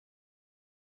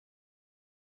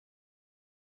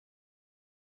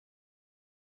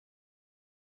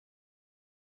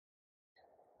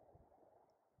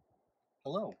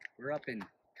Hello, we're up in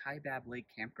Kaibab Lake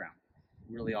Campground.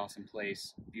 Really awesome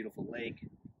place, beautiful lake.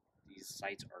 These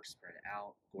sites are spread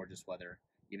out, gorgeous weather,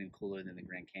 even cooler than the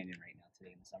Grand Canyon right now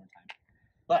today in the summertime.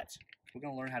 But we're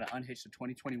going to learn how to unhitch the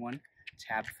 2021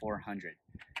 Tab 400.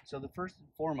 So the first and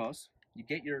foremost, you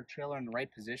get your trailer in the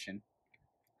right position.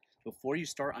 Before you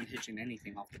start unhitching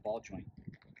anything off the ball joint,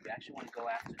 you actually want to go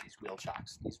after these wheel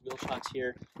chocks. These wheel chocks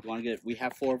here, you want to get, we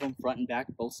have 4 of them, front and back,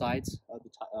 both sides of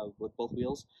the with both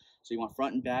wheels. So you want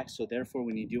front and back, so therefore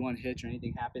when you do unhitch or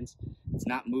anything happens, it's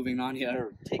not moving on you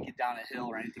or take it down a hill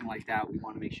or anything like that. We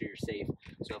want to make sure you're safe.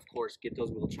 So of course, get those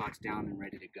wheel chocks down and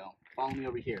ready to go. Follow me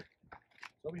over here.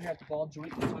 So over here at the ball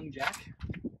joint and tongue jack.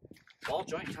 Ball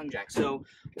joint and tongue jack. So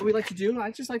what we like to do, I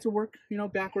just like to work,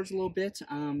 backwards a little bit,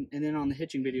 and then on the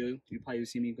hitching video, you probably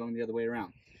see me going the other way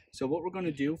around. So what we're going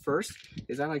to do first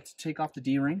is I like to take off the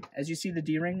D-ring. As you see, the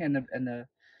D-ring and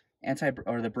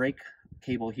the brake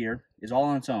cable here is all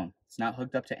on its own. It's not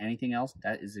hooked up to anything else.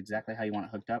 That is exactly how you want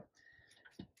it hooked up.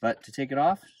 But to take it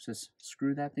off, just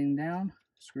screw that thing down,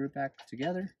 screw it back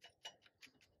together.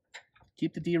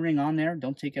 Keep the D-ring on there.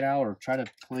 Don't take it out or try to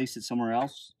place it somewhere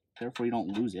else. Therefore, you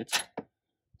don't lose it.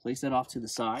 Place that off to the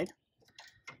side.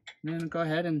 And then go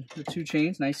ahead and the 2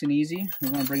 chains, nice and easy.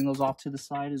 We're going to bring those off to the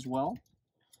side as well.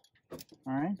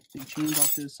 All right, 2 chains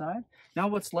off to the side. Now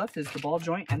what's left is the ball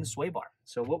joint and the sway bar.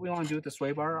 So what we want to do with the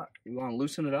sway bar, we want to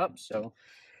loosen it up. So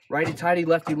righty-tighty,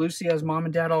 lefty-loosey, as mom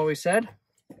and dad always said.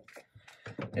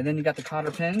 And then you got the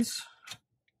cotter pins,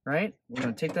 right? We're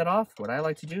going to take that off. What I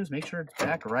like to do is make sure it's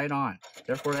back right on.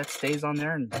 Therefore, that stays on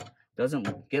there and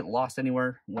doesn't get lost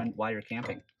anywhere while you're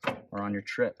camping or on your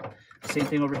trip. Same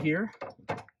thing over here.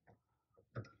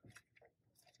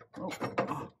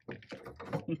 Oh.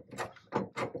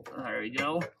 There we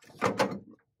go.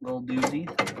 Little doozy.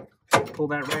 Pull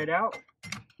that right out.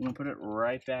 I'm going to put it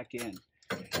right back in.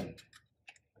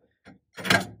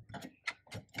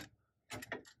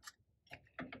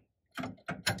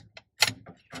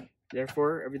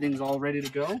 Therefore, everything's all ready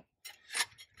to go.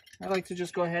 I like to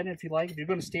just go ahead and if you're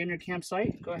going to stay in your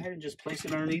campsite, go ahead and just place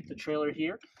it underneath the trailer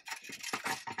here.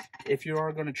 If you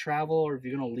are going to travel or if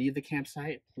you're going to leave the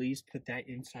campsite, please put that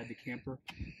inside the camper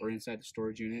or inside the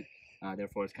storage unit.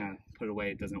 Therefore, it's kind of put away.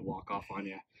 It doesn't walk off on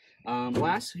you.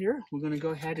 Last here, we're going to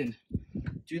go ahead and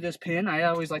do this pin. I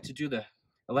always like to do the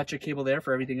electric cable there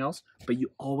for everything else, but you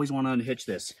always want to unhitch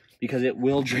this because it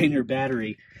will drain your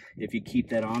battery if you keep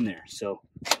that on there. So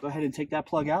go ahead and take that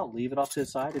plug out, leave it off to the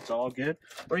side. It's all good.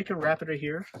 Or you can wrap it right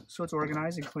here so it's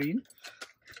organized and clean.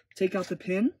 Take out the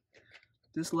pin,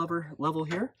 this level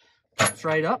here, pops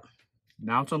right up.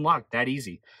 Now it's unlocked, that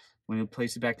easy. When you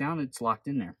place it back down, it's locked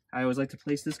in there. I always like to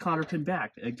place this cotter pin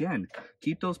back. Again,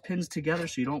 keep those pins together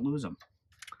so you don't lose them.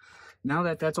 Now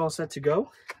that that's all set to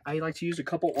go, I like to use a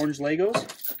couple orange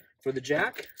Legos for the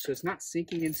jack so it's not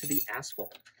sinking into the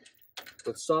asphalt.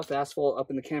 With soft asphalt up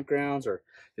in the campgrounds or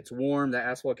if it's warm, the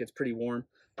asphalt gets pretty warm.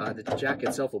 The jack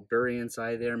itself will bury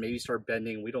inside there, maybe start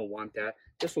bending. We don't want that.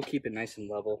 This will keep it nice and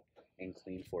level and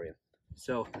clean for you.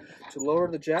 So to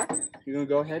lower the jack, you're going to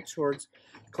go ahead towards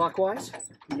clockwise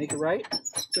and make it right.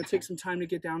 It's going to take some time to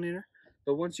get down there.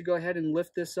 But once you go ahead and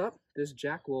lift this up, this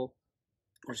jack will,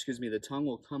 or excuse me, the tongue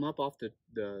will come up off the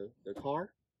car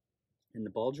in the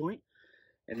ball joint.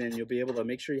 And then you'll be able to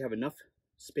make sure you have enough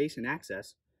space and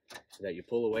access so that you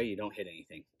pull away, you don't hit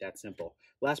anything. That simple.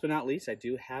 Last but not least, I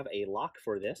do have a lock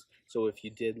for this. So if you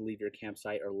did leave your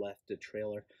campsite or left the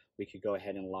trailer, we could go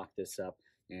ahead and lock this up.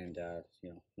 And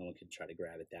no one can try to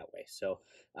grab it that way. So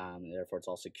therefore it's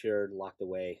all secured, locked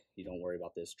away. You don't worry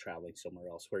about this traveling somewhere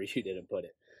else where you didn't put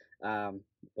it.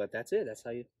 But that's it. That's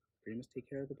how you pretty much take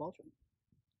care of the ball joint.